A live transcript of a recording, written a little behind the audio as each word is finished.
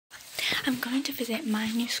I'm going to visit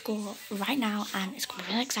my new school right now and it's going to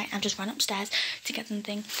be really exciting. I've just run upstairs to get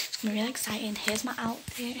something. It's going to be really exciting. Here's my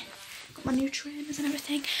outfit. Got my new trainers and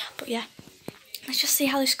everything. But yeah, let's just see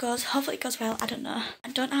how this goes. Hopefully it goes well. I don't know. I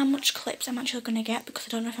don't know how much clips I'm actually going to get because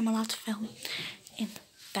I don't know if I'm allowed to film in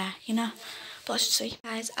there, you know. But let's see.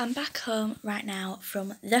 Guys, I'm back home right now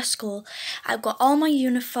from the school. I've got all my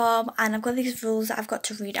uniform and I've got these rules that I've got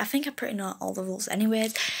to read. I think I pretty know all the rules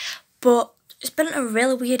anyways. But it's been a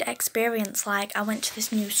really weird experience. Like, I went to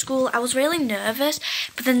this new school. I was really nervous.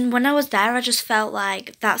 But then when I was there, I just felt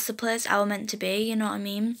like that's the place I was meant to be. You know what I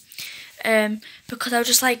mean? Because I was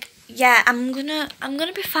just like, yeah, I'm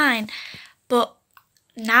gonna be fine. But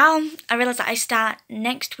now I realise that I start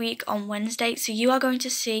next week on Wednesday. So you are going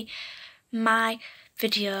to see my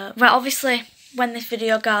video. Well, obviously, when this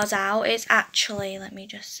video goes out, it's actually, let me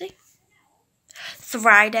just see,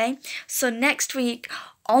 Friday. So next week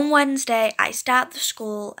on Wednesday I start the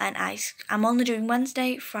school and I'm only doing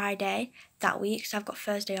Wednesday, Friday that week, so I've got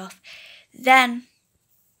Thursday off. And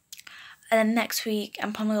then next week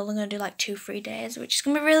I'm probably only going to do like 2-3 days, which is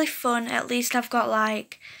going to be really fun. At least I've got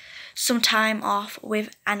like some time off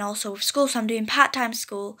with, and also with school, so I'm doing part-time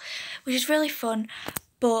school, which is really fun.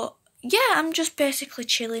 But yeah, I'm just basically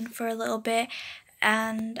chilling for a little bit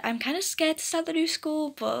and I'm kind of scared to start the new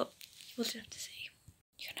school, but we'll just have to see.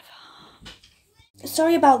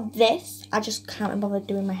 Sorry about this, I just can't bother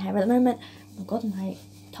doing my hair at the moment. Oh my god, my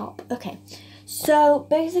top. Okay, so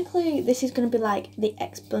basically this is going to be like the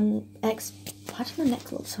why does my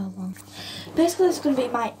neck look so long? Basically it's going to be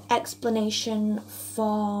my explanation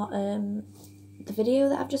for the video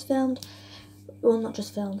that I've just filmed. Well, not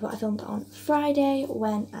just filmed, but I filmed it on Friday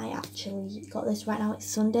when I actually got this. Right now it's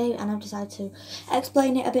Sunday and I've decided to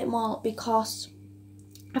explain it a bit more because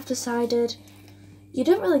I've decided you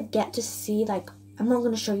don't really get to see, like, I'm not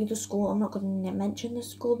going to show you the school, I'm not going to mention the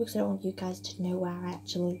school because I don't want you guys to know where I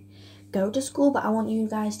actually go to school, but I want you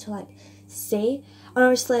guys to, like, see. And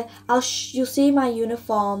obviously, you'll see my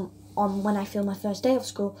uniform on when I film my first day of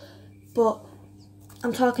school, but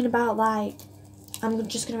I'm talking about, like, I'm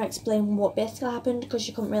just going to explain what basically happened because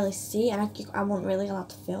you couldn't really see and I wasn't really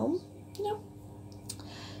allowed to film, you know.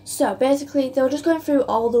 So basically they were just going through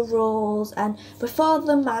all the rules, and before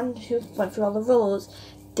the man who went through all the rules,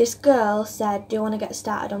 this girl said, do you want to get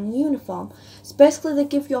started on the uniform? So basically they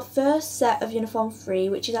give your first set of uniform free,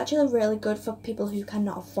 which is actually really good for people who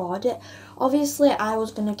cannot afford it. Obviously I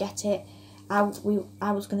was going to get it, I was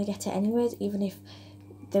going to get it anyways, even if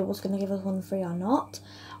they was going to give us one free or not.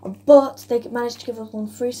 But they managed to give us one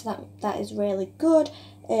free, so that is really good.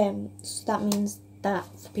 So that means that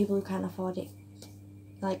for people who can't afford it,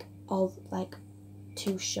 like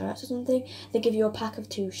 2 shirts or something, they give you a pack of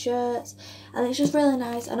 2 shirts, and it's just really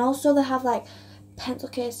nice. And also they have like pencil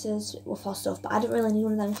cases for stuff, but I don't really need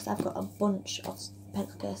one of them because I've got a bunch of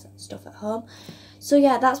pencil case stuff at home. So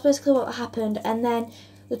yeah, that's basically what happened. And then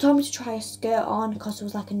they told me to try a skirt on because there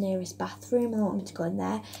was like a nearest bathroom and they want me to go in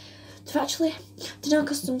there. They're actually, do you know,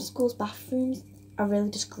 because some schools' bathrooms are really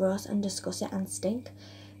just gross and disgusting and stink.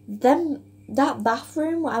 That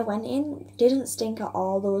bathroom I went in didn't stink at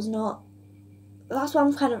all. There was no, that's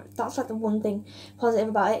like the one thing positive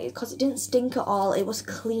about it, because it didn't stink at all. It was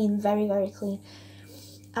clean, very, very clean.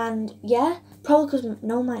 And yeah, probably because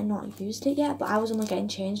no one might not have used it yet, but I was only getting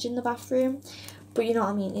changed in the bathroom. But you know what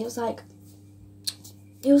I mean, it was like,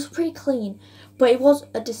 it was pretty clean. But it was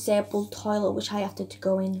a disabled toilet, which I had to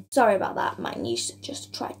go in. Sorry about that, my niece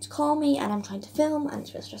just tried to call me and I'm trying to film and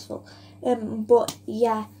it's really stressful. But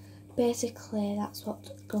yeah, basically that's what's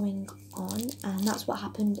going on and that's what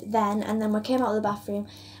happened then. And then we came out of the bathroom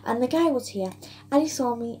and the guy was here and he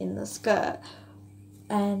saw me in the skirt.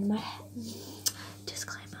 And my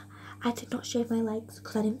disclaimer, I did not shave my legs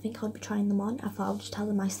because I didn't think I would be trying them on. I thought I would just tell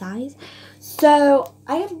them my size. So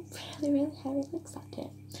I had really, really hairy legs that day.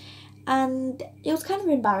 And it was kind of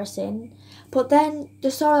embarrassing, but then they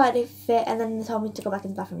saw like they fit and then they told me to go back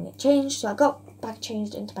in the bathroom and get changed, so I got back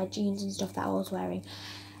changed into my jeans and stuff that I was wearing,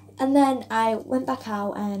 and then I went back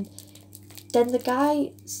out and then the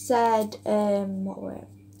guy said,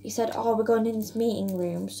 he said, oh, we're going in this meeting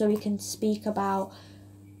room so we can speak about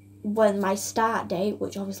when my start date,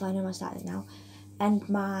 which obviously I know my start date now, and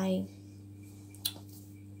my,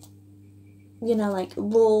 you know, like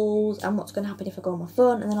rules and what's going to happen if I go on my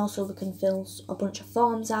phone, and then also we can fill a bunch of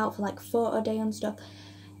forms out for like photo day and stuff.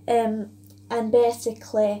 And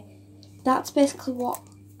basically that's basically what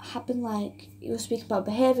happened. Like, you were speaking about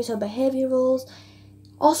behaviour, so behaviour rules.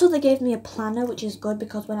 Also they gave me a planner, which is good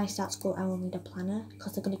because when I start school I will need a planner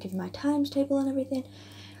because they're going to give me my times table and everything.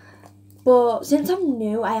 But since I'm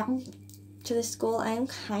new, I am to this school, I am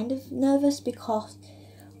kind of nervous because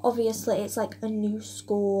obviously it's like a new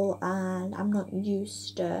school and I'm not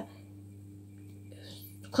used to,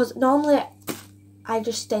 because normally I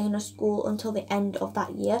just stay in a school until the end of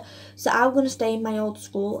that year. So I'm going to stay in my old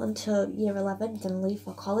school until year 11, then leave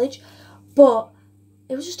for college. But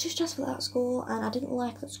it was just too stressful at that school and I didn't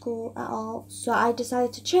like that school at all. So I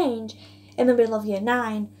decided to change in the middle of year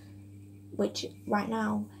 9, which right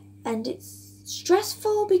now. And it's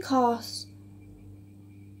stressful because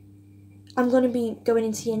I'm going to be going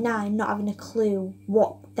into year 9 not having a clue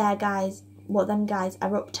what them guys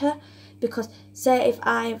are up to. Because say if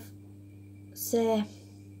my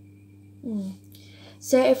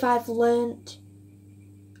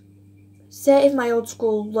old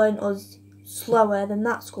school learnt us slower than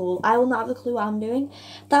that school, I will not have a clue what I'm doing.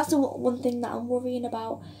 That's the one thing that I'm worrying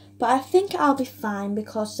about. But I think I'll be fine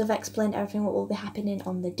because they've explained everything what will be happening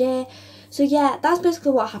on the day. So yeah, that's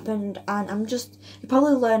basically what happened, and you'll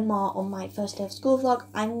probably learn more on my first day of school vlog,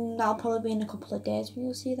 and that'll probably be in a couple of days when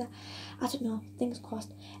you'll see that. I don't know, fingers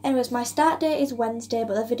crossed. Anyways, my start date is Wednesday,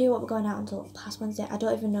 but the video won't be going out until past Wednesday. I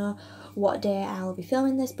don't even know what day I'll be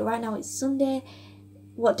filming this, but right now it's Sunday.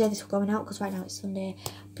 What day this is going out, because right now it's Sunday.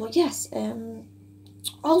 But yes,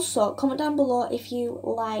 also comment down below if you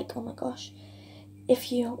like,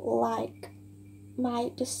 if you like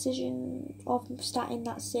my decision of starting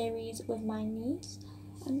that series with my niece,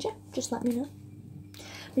 and yeah, just let me know.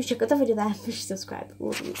 Please check out the video there, please subscribe.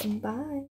 Love you and bye.